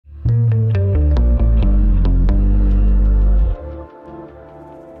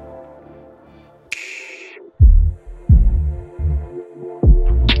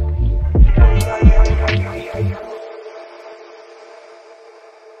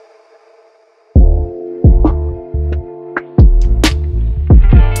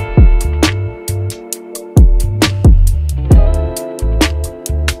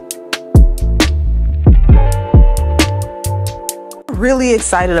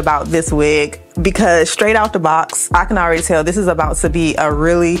excited about this wig because straight out the box, I can already tell this is about to be a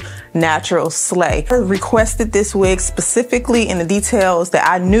really natural slay. I requested this wig specifically in the details that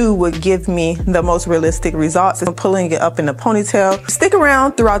I knew would give me the most realistic results. I'm pulling it up in the ponytail. Stick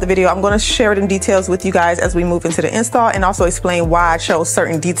around throughout the video. I'm going to share it in details with you guys as we move into the install and also explain why I chose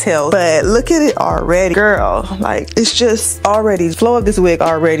certain details. But look at it already, girl. Like, it's just already, the flow of this wig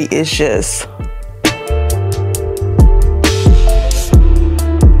already is just...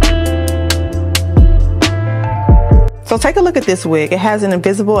 So take a look at this wig. It has an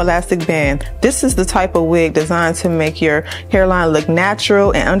invisible elastic band. This is the type of wig designed to make your hairline look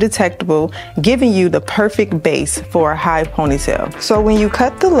natural and undetectable, giving you the perfect base for a high ponytail. So when you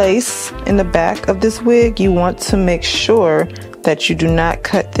cut the lace in the back of this wig, you want to make sure that you do not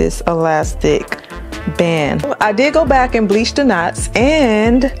cut this elastic band. I did go back and bleach the knots,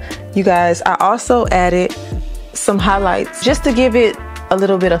 and you guys, I also added some highlights just to give it a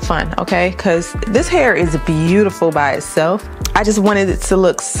little bit of fun, okay? Because this hair is beautiful by itself. I just wanted it to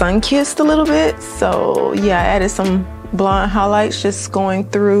look sun-kissed a little bit. So yeah, I added some blonde highlights just going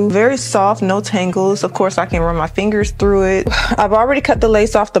through. Very soft, no tangles. Of course, I can run my fingers through it. I've already cut the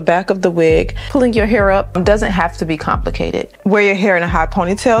lace off the back of the wig. Pulling your hair up doesn't have to be complicated. Wear your hair in a high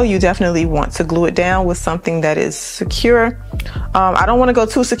ponytail, you definitely want to glue it down with something that is secure. I don't want to go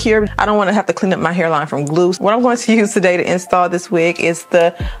too secure. I don't want to have to clean up my hairline from glue. What I'm going to use today to install this wig is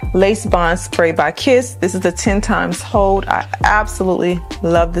the Lace Bond Spray by Kiss. This is the 10 times hold. I absolutely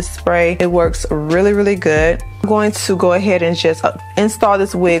love this spray. It works really, really good. I'm going to go ahead and just install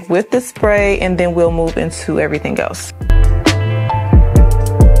this wig with the spray, and then we'll move into everything else.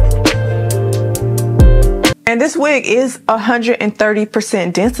 And this wig is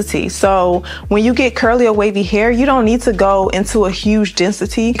 130% density. So when you get curly or wavy hair, you don't need to go into a huge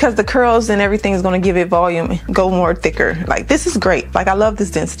density because the curls and everything is going to give it volume, go more thicker. Like, this is great. Like, I love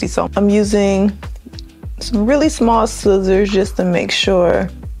this density. So I'm using some really small scissors just to make sure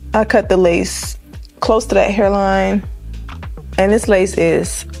I cut the lace close to that hairline. And this lace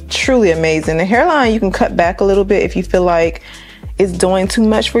is truly amazing. The hairline, you can cut back a little bit if you feel like it's doing too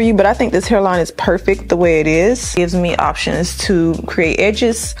much for you, but I think this hairline is perfect the way it is. It gives me options to create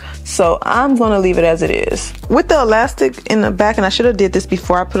edges, so I'm gonna leave it as it is. With the elastic in the back, and I should have did this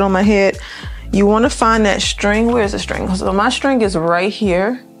before I put it on my head, you wanna find that string. Where's the string? So my string is right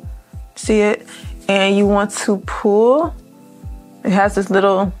here, see it? And you want to pull. It has this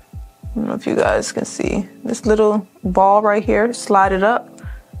little, I don't know if you guys can see, this little ball right here. Slide it up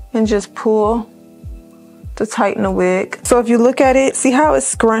and just pull to tighten the wig. So if you look at it, see how it's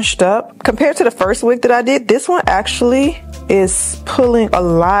scrunched up? Compared to the first wig that I did, this one actually is pulling a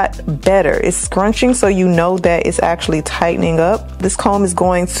lot better. It's scrunching, so you know that it's actually tightening up. This comb is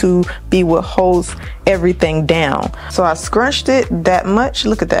going to be what holds everything down. So I scrunched it that much.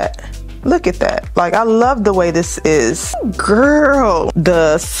 Look at that. Look at that. Like, I love the way this is. Girl,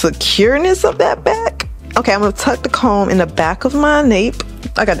 the secureness of that back. Okay, I'm gonna tuck the comb in the back of my nape.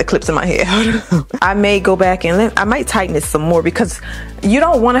 I got the clips in my hair. I may go back and I might tighten it some more because you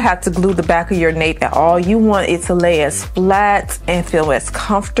don't want to have to glue the back of your nape at all. You want it to lay as flat and feel as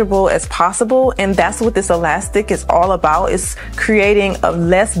comfortable as possible. And that's what this elastic is all about. It's creating a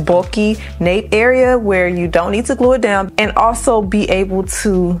less bulky nape area where you don't need to glue it down, and also be able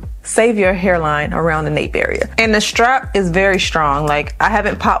to save your hairline around the nape area. And the strap is very strong. Like, I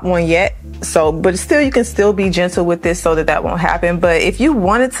haven't popped one yet, so, but still, you can still be gentle with this so that that won't happen. But if you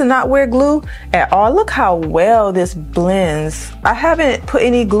wanted to not wear glue at all, look how well this blends. I haven't put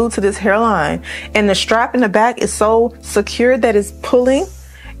any glue to this hairline, and the strap in the back is so secure that it's pulling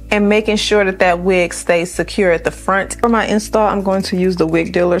and making sure that that wig stays secure at the front. For my install, I'm going to use the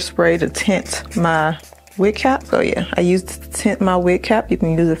Wig Dealer spray to tint my wig cap. So yeah, I used to tint my wig cap. You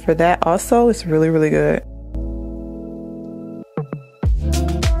can use it for that also. It's really, really good.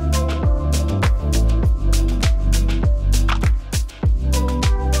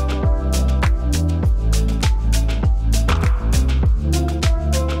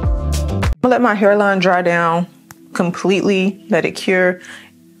 I'm gonna let my hairline dry down completely, let it cure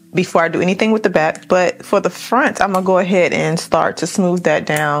before I do anything with the back. But for the front, I'm gonna go ahead and start to smooth that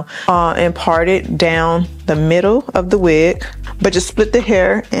down and part it down the middle of the wig, but just split the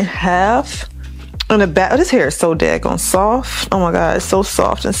hair in half. On the back, oh, this hair is so daggone soft. Oh my God, it's so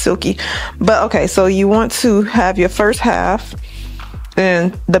soft and silky. But okay, so you want to have your first half,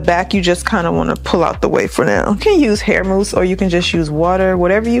 and the back you just kind of want to pull out the way for now. You can use hair mousse or you can just use water,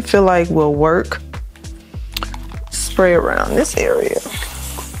 whatever you feel like will work. Spray around this area.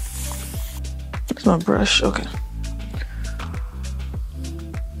 Here's my brush, okay.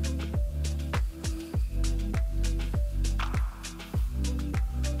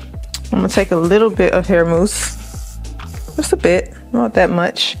 I'm gonna take a little bit of hair mousse, just a bit, not that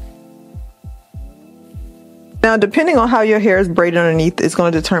much. Now, depending on how your hair is braided underneath, it's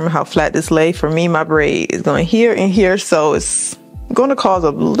going to determine how flat this lay. For me, my braid is going here and here, so it's going to cause a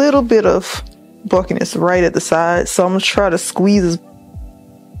little bit of bulkiness right at the side. So I'm going to try to squeeze.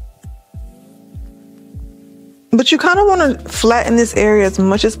 But you kind of want to flatten this area as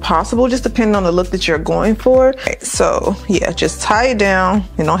much as possible, just depending on the look that you're going for. Okay, so yeah, just tie it down.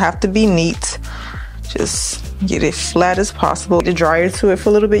 You don't have to be neat. Just get it flat as possible. Get the dryer to it for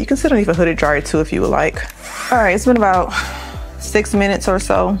a little bit. You can sit underneath a hooded dryer too if you would like. All right, it's been about 6 minutes or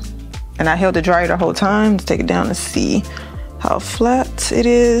so, and I held the dryer the whole time to take it down to see how flat it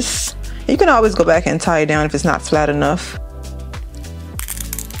is. You can always go back and tie it down if it's not flat enough.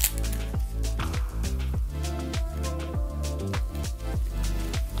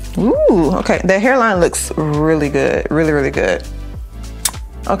 Ooh, okay, the hairline looks really good, really good.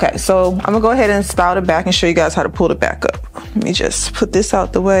 Okay, so I'm gonna go ahead and style it back and show you guys how to pull it back up. Let me just put this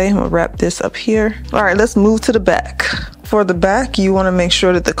out the way. I'm gonna wrap this up here. All right, let's move to the back. For the back, you wanna make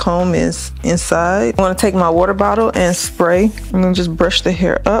sure that the comb is inside. I wanna take my water bottle and spray. I'm gonna just brush the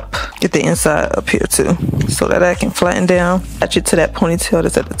hair up. Get the inside up here too, so that I can flatten down. Attach it to that ponytail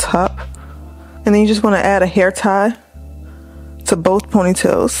that's at the top. And then you just wanna add a hair tie to both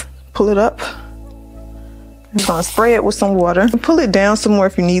ponytails. Pull it up. Just gonna spray it with some water. Pull it down some more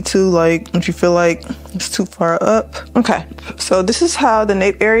if you need to, like if you feel like it's too far up. Okay, so this is how the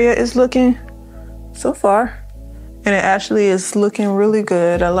nape area is looking so far. And it actually is looking really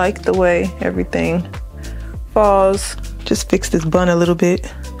good. I like the way everything falls. Just fix this bun a little bit.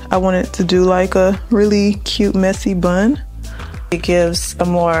 I want it to do like a really cute, messy bun. It gives a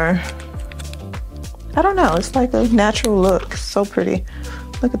more, I don't know, it's like a natural look. So pretty.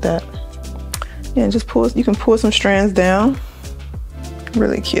 Look at that. Yeah, just pull, you can pull some strands down.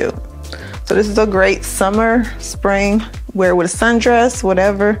 Really cute. So this is a great summer, spring, wear with a sundress,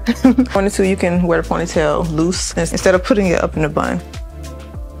 whatever. Wanted to, you can wear the ponytail loose instead of putting it up in a bun.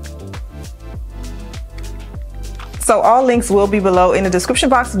 So all links will be below in the description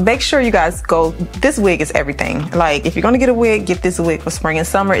box. Make sure you guys go. This wig is everything. Like if you're gonna get a wig, get this wig for spring and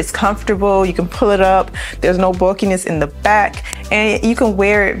summer. It's comfortable. You can pull it up. There's no bulkiness in the back, and you can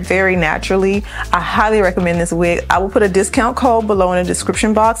wear it very naturally. I highly recommend this wig. I will put a discount code below in the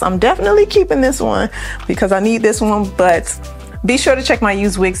description box. I'm definitely keeping this one because I need this one, but be sure to check my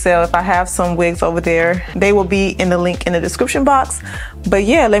used wig sale. If I have some wigs over there, they will be in the link in the description box. But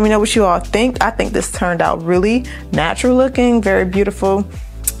yeah, let me know what you all think. I think this turned out really natural looking, very beautiful.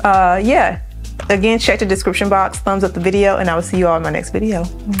 Yeah, again, check the description box, thumbs up the video, and I will see you all in my next video.